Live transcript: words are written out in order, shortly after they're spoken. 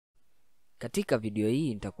Katika video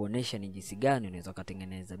hii nitakuonesha ni jinsi gani unaweza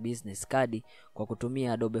kutengeneza business card kwa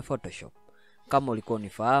kutumia Adobe Photoshop. Kama ulikuwa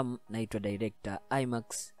unifahamu, naitwa Director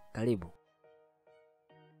IMAX. Karibu.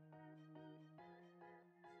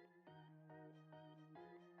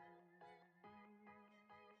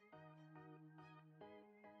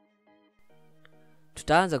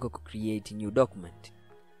 Tutaanza kwa create new document.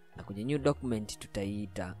 Na kwenye new document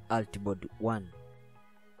tutaiita artboard 1.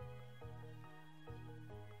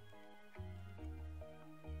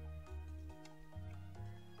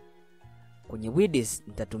 Kwenye width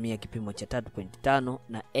nitatumia kipimo cha 3.5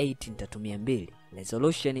 na 8 nitatumia 2.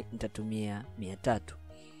 Resolution nitatumia 300.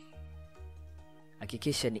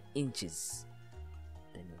 Hakikisha ni inches.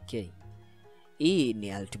 Then okay. Hii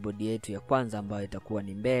ni artboard yetu ya kwanza ambayo itakuwa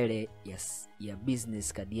ni mbele ya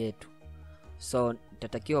business card yetu. So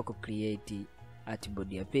nitatakiwa ku create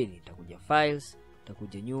artboard ya pili. Nitakuja files,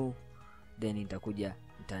 nitakuja new, then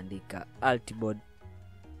nitaandika artboard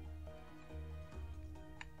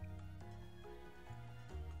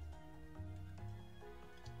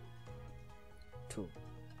 2.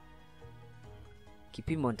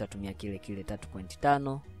 Kipimo nitatumia kile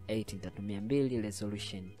 3.5, 8 nitatumia 2,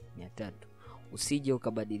 resolution 300. Usije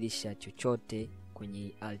ukabadilisha chochote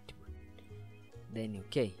kwenye artboard. Then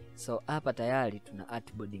okay. So hapa tayari tuna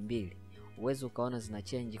artboard 2. Uwezo ukaona zina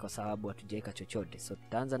change kwa sababu hatujaweka chochote. So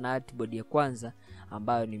tutaanza na artboard ya kwanza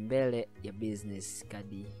ambayo ni mbele ya business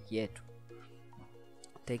card yetu.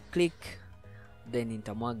 Click, then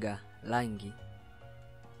nitamwaga rangi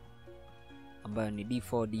ambayo ni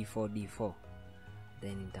D4.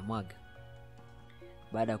 Then nitamwaga.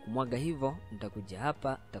 Baada ya kumwaga hivyo, nitakuja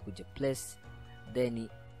hapa, nitakuja place, then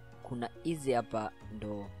kuna hizi hapa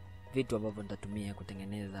ndo vitu ambavyo nitatumia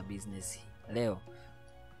kutengeneza business leo.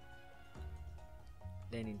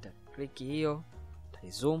 Then nita click hiyo,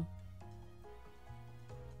 zoom,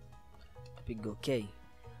 nitapiga okay.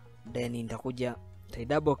 Then nitakuja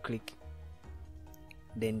double click,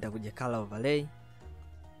 then nitakuja color overlay,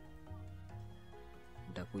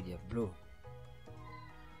 nitakuja blue,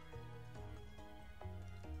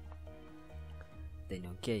 then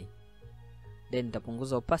okay. Then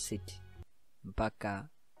nitapunguza opacity mpaka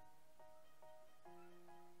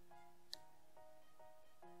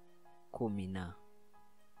 10 na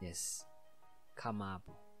yes, kama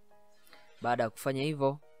hapo. Baada ya kufanya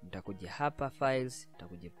hivyo, nitakuja hapa files,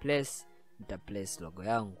 nitakuja place, place logo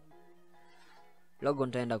yangu. Logo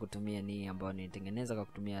nitaenda kutumia ni ambayo nitengeneza kwa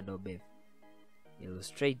kutumia Adobe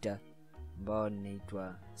Illustrator ambayo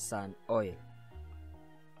inaitwa Sun Oil.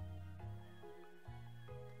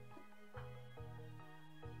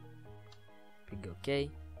 Piga okay.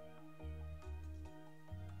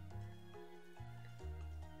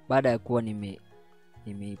 Baada ya kuwa nime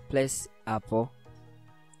place hapo,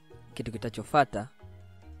 kitu kitachofuata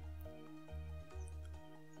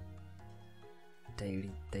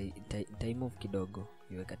move kidogo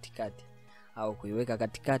iwe katikati, au kuiweka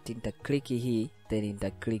katikati nita click hii, then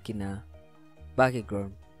nita click na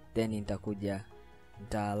background, then nitakuja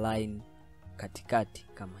nita align katikati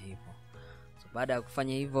kama hivyo. So baada ya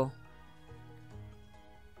kufanya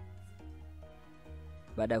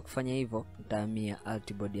hivyo nitahamia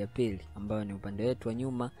artboard ya pili ambayo ni upande wetu wa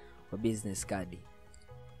nyuma wa business card.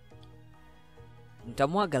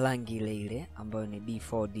 Nitamwaga rangi ile ambayo ni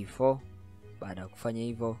D4. Baada ya kufanya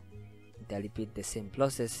hivyo, nita repeat the same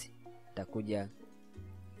process. Nitakuja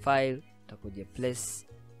file, nitakuja place,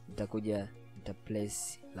 nita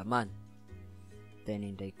place ramani, then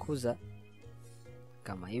nitaikuza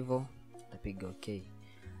kama hivyo, nitapiga okay.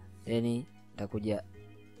 Then nitakuja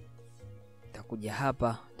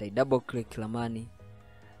hapa, double click ramani,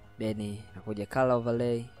 then nitakuja color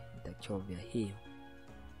overlay, nitachovya hiyo.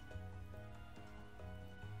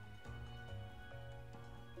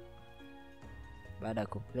 Baada ya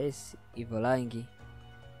kuplace hivyo rangi,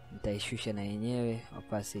 nitaishusha na yenyewe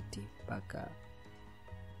opacity mpaka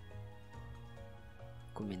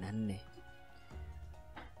 14.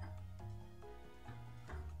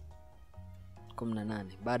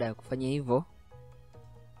 Baada ya kufanya hivyo,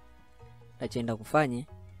 nachoenda kufanya,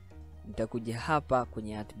 nitakuja hapa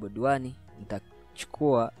kwenye artboard 1,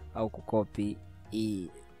 nitachukua au kukopi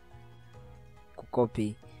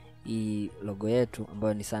hii logo yetu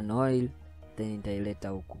ambayo ni Sun Oil, then nitaileta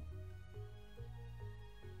huku,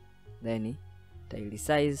 then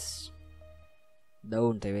nitairesize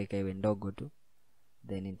down, nitaiweka iwe ndogo tu,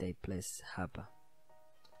 then nitaiplace hapa.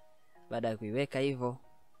 Baada ya kuiweka hivyo,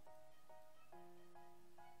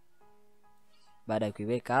 baada ya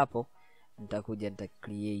kuiweka hapo, nitakuja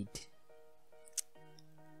create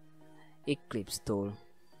Eclipse tool,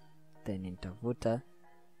 then nitavuta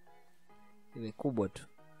iwe kubwa tu,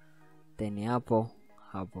 then hapo.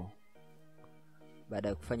 Baada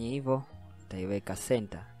ya kufanya hivyo nitaiweka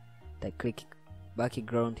center, nita click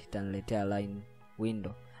background, itaniletea line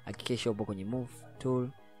window. Hakikisha upo kwenye move tool,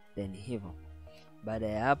 then hivyo. Baada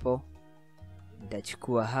ya hapo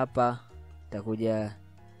nitachukua hapa, nitakuja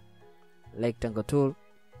rectangle tool,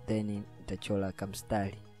 then nitachora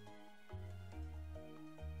kamstari.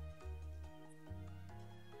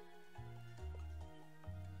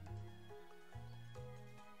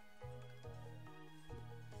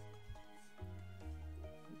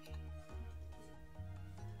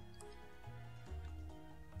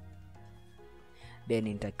 Then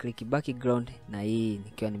nita click background, na hii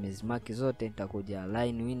nikiwa nimezimaki zote nitakuja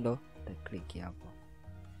line window, nita click hapo.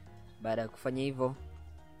 Baada ya kufanya hivyo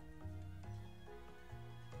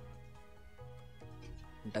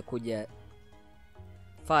nitakuja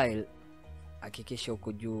file, hakikisha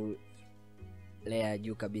uko juu, layer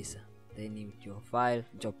juu kabisa, then your file,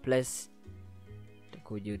 your place,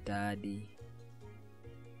 nitakuja utaadi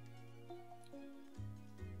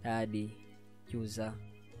user,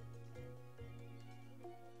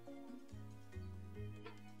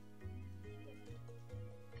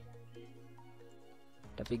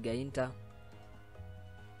 tapiga enter,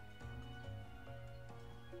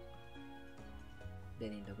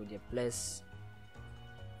 then nitakuja place,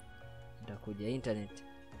 nitakuja internet,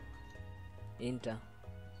 enter.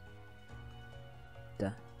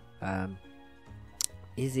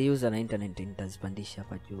 Hizi user na internet nitazipandisha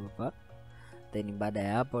hapa juu hapa. Then baada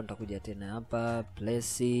ya hapo nitakuja tena hapa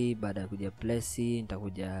place. Baada ya kuja place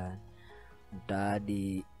nitakuja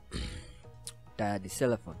nitaadi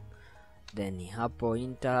telephone, then hapo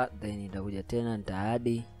enter, then nitakuja tena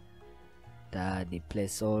nitaadi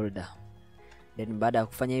placeholder. Then baada ya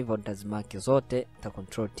kufanya hivyo nitazimaki zote, nita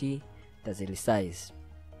control T, nitaziresize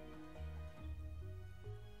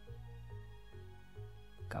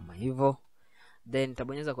kama hivyo. Then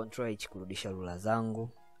nitabonyeza control H kurudisha rula zangu.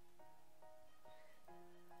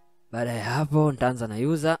 Baada ya hapo nitaanza na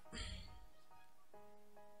user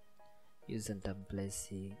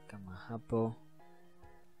nitamplace kama hapo.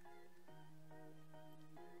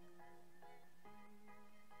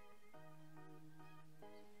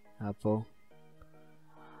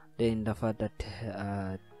 Then nitafuata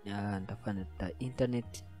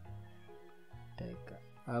internet, taka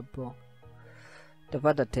hapo.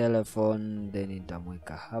 Nitafuata telephone, then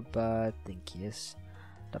nitamweka hapa, thank yes.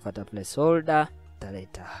 Nitafuata placeholder,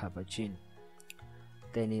 nitaleta hapa chini.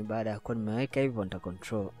 Then baada ya kuwa nimeweka hivyo nita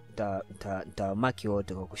control nitamaki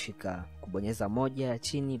wote kwa kubonyeza moja ya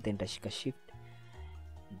chini, then nitashika shift,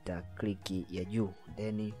 nita click ya juu,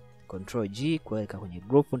 then control G kuweka kwenye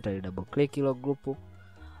group, nita double click hilo group,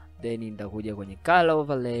 then nitakuja kwenye color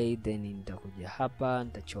overlay, then nitakuja hapa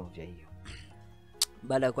nitachovya hiyo.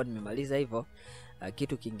 Baada ya kuwa nimemaliza hivyo,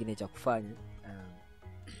 kitu kingine cha kufanya,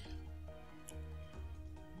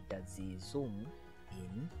 nitazizoom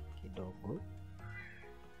in kidogo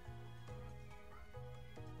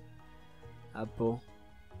hapo.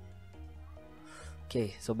 Okay,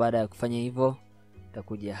 so baada ya kufanya hivyo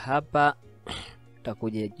nitakuja hapa,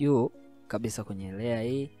 nitakuja juu kabisa kwenye layer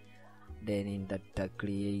hii, then nita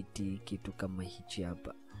create kitu kama hichi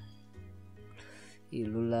hapa. Hii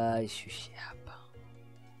rula ishushe hapa,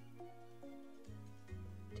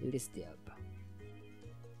 list hapa,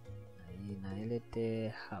 na hii nailete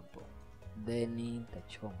hapo, then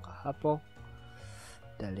nitachonga hapo,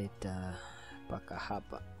 nitaleta mpaka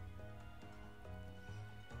hapa,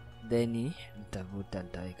 then nitavuta,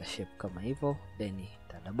 nitaweka shape kama hivyo, then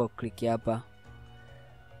nita double click hapa,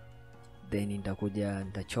 then nitakuja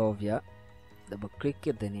nitachovya, double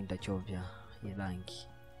click, then nitachovya hii rangi.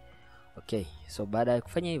 Okay, so baada ya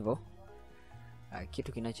kufanya hivyo,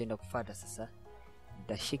 kitu kinachoenda kufuata sasa,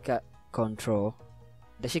 nitashika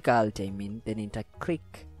alt then nita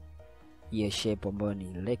click hiyo shape ambayo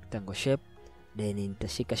ni rectangle shape, then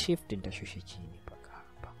nitashika shift, nitashusha chini mpaka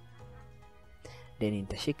hapa, then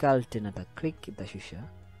nitashika alt na nita click, nitashusha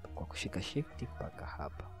kwa kushika shift mpaka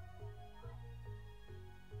hapa.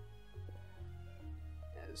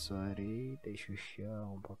 Nitashusha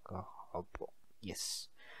mpaka hapo, yes.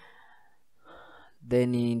 Then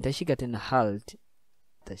nitashika tena alt,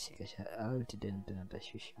 then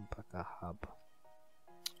nitashusha mpaka hapa,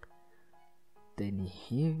 then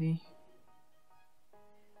hivi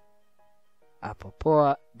hapo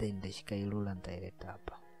poa, then nitashika rula nitaileta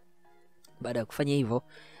hapa. Baada ya kufanya hivyo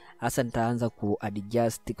hasa nitaanza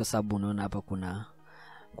kuadjust, kwa sababu unaona hapa kuna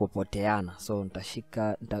kupoteana, so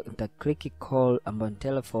nita click call ambayo ni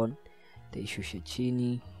telephone, nitaishusha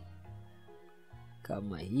chini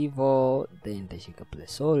kama hivyo, then nitashika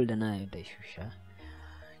placeholder nayo nitaishusha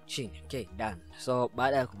chini. Okay, done. So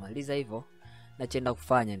baada ya kumaliza hivyo, nachoenda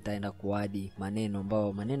kufanya nitaenda kuadi maneno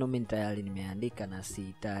ambayo maneno mimi tayari nimeandika na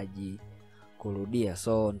sihitaji kurudia.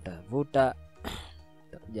 So nitavuta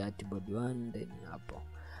nitakuja artboard 1, then hapo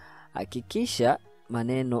hakikisha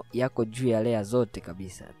maneno yako juu ya layer zote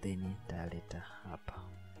kabisa, then nitaleta hapa.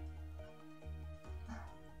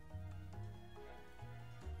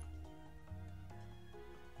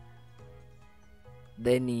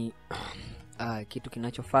 Then kitu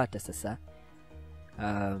kinachofuata sasa,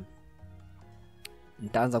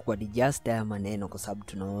 nitaanza kwa adjust haya maneno kwa sababu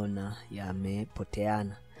tunaona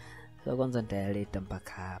yamepoteana. So kwanza nitayaleta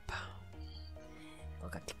mpaka hapa kwa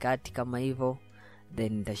katikati kama hivyo,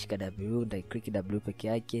 then nitashika W, nitaclick W peke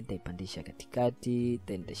yake, nitaipandisha katikati,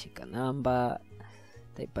 then nitashika namba,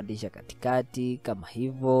 nitaipandisha katikati kama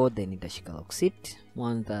hivyo, then nitashika lock sheet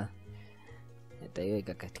mwanzo,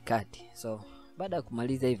 nitaiweka katikati. So baada ya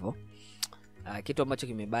kumaliza hivyo, kitu ambacho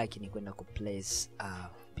kimebaki ni kwenda kuplace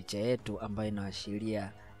picha yetu ambayo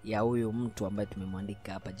inaashiria ya huyu mtu ambaye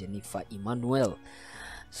tumemwandika hapa, Jennifer Emmanuel.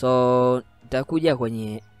 So nitakuja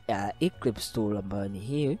kwenye Eclipse tool ambayo ni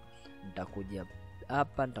hii, nitakuja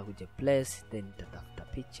hapa, nitakuja place, then nitatafuta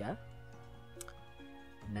picha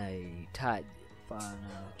na hitaji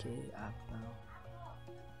pana. Okay,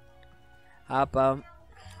 hapa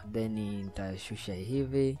then nitashusha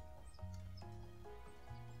hivi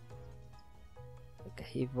kama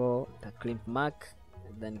hivyo, nita crimp mark,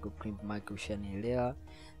 then go crimp mark, ushanielewa.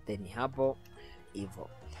 Then hapo hivyo.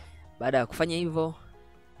 Baada ya kufanya hivyo,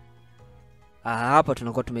 hapo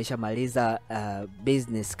tunakuwa tumeshamaliza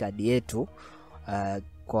business card yetu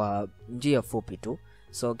kwa njia fupi tu.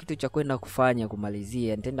 So kitu cha kwenda kufanya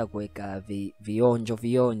kumalizia, nitaenda kuweka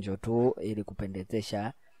vionjo tu ili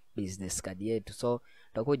kupendezesha business card yetu. So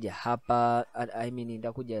nitakuja hapa,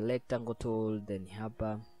 nitakuja rectangle tool, then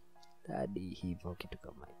hapa hadi hivyo kitu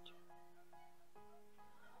kama hicho,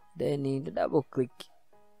 then double click,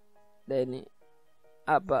 then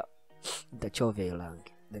hapa nitachovya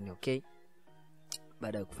rangi, then okay.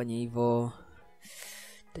 Baada ya kufanya hivyo,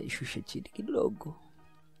 nitaishusha chini kidogo,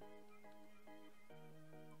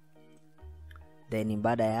 then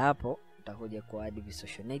baada ya hapo nitakuja kwa add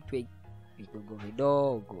social network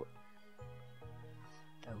vidogo,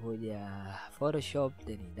 nitakuja Photoshop,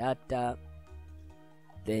 then data,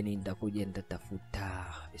 then nitakuja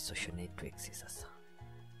nitatafuta social networks sasa.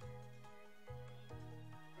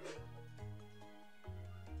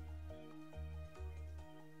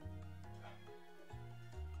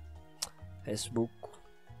 Facebook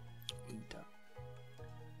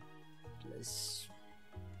plus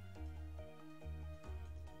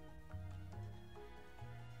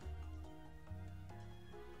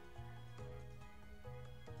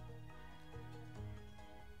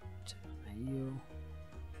hiyo,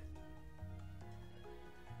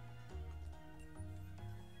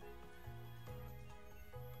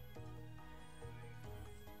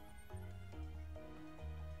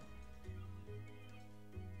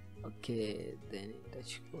 okay. Then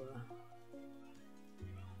nitachukua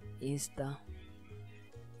Insta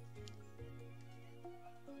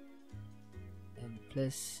and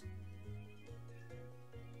plus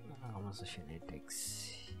social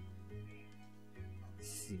networks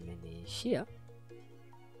zimenishia.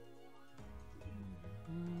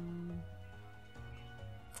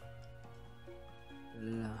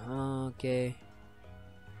 Okay,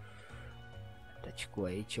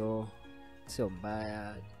 tutachukua hicho, sio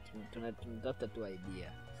mbaya, tunatafuta tu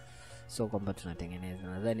idea, so kwamba tunatengeneza.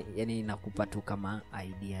 Nadhani yani inakupa tu kama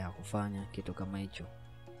idea ya kufanya kitu kama hicho.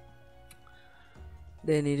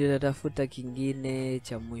 Then tutatafuta kingine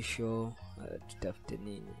cha mwisho, tutafute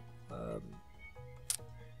nini?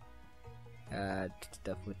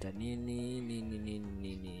 Tutafuta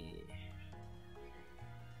nini?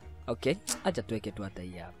 Okay, acha tuweke tu hata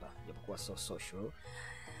hii hapa, japokuwa so social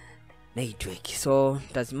network. So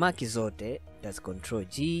nitazimaki zote, nitazi control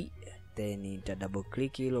G, then nita double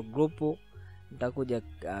click hilo group, nitakuja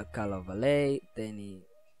color overlay, then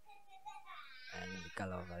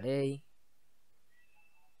color overlay,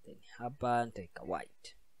 then hapa nitaweka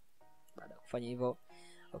white. Baada kufanya hivyo,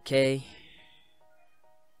 okay,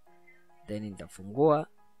 then nitafungua,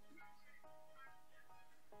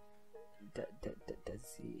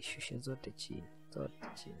 tazishusha zote chini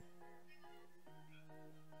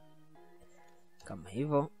kama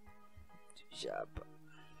hivyo. Hapa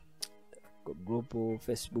kwa group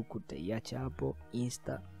Facebook utaiacha hapo,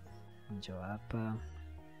 Insta njoo hapa,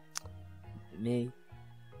 mail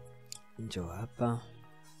njoo hapa,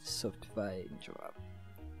 Spotify njoo hapa,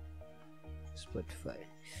 Spotify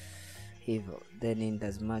hivyo. Then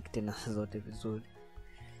nitazimark tena zote vizuri,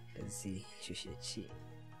 tazishusha chini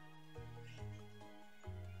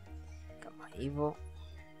hivyo.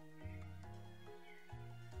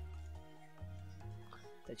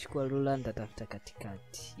 Tachukua ruler, nitatafuta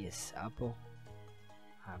katikati. Yes, hapo.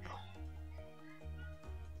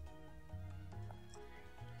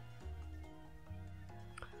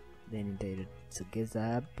 Then nitaisogeza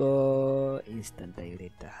hapo, instant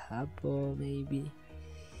nitaileta hapo maybe.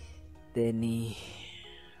 Then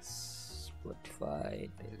Spotify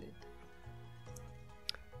nitaileta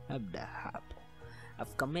labda hapo.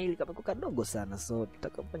 Afu kama hili kapeko kadogo sana, so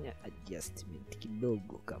tutakafanya adjustment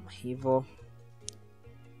kidogo kama hivyo.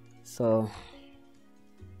 So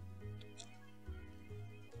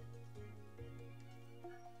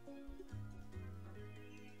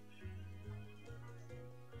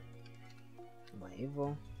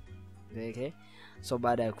hivyo. Okay. So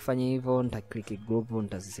baada ya kufanya hivyo, nita click group,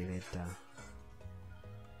 nitazileta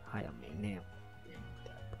haya maeneo,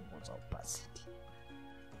 nitapunguza opacity.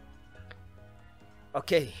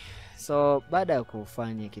 Okay. So baada ya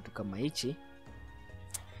kufanya kitu kama hichi,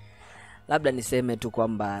 labda niseme tu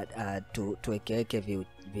kwamba tuwekeweke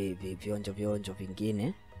vionjo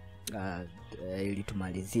vingine ili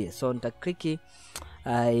tumalizie. So nita click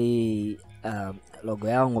logo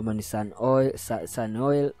yangu ambayo ni sun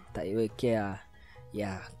oil, taiwekea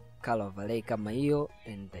ya color overlay kama hiyo,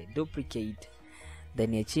 then I duplicate,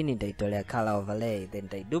 then ya chini nitaitolea color overlay, then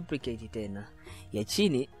I duplicate tena ya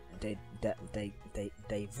chini,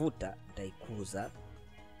 nitaivuta, nitaikuza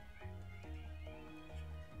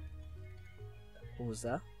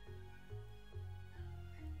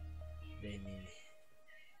then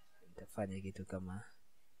nitafanya kitu kama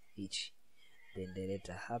hichi, then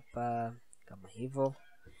deleta hapa kama hivyo.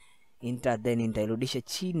 Then nitairudisha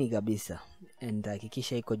chini kabisa, and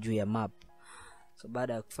hakikisha iko juu ya map. So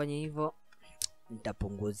baada ya kufanya hivyo,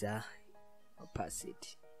 nitapunguza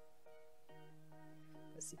opacity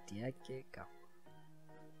yake kama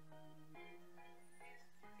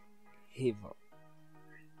hivyo.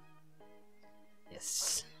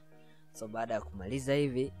 Yes. So baada ya kumaliza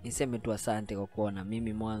hivi, niseme tu asante kwa kuona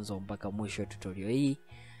mimi mwanzo mpaka mwisho tutorial hii.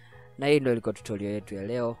 Na hii ndio ilikuwa tutorial yetu ya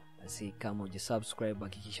leo. Basi kama hujasubscribe,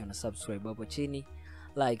 hakikisha una subscribe hapo chini,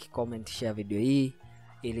 like, comment, share video hii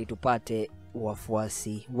ili tupate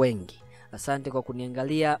wafuasi wengi. Asante kwa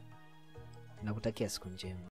kuniangalia na kutakia siku njema.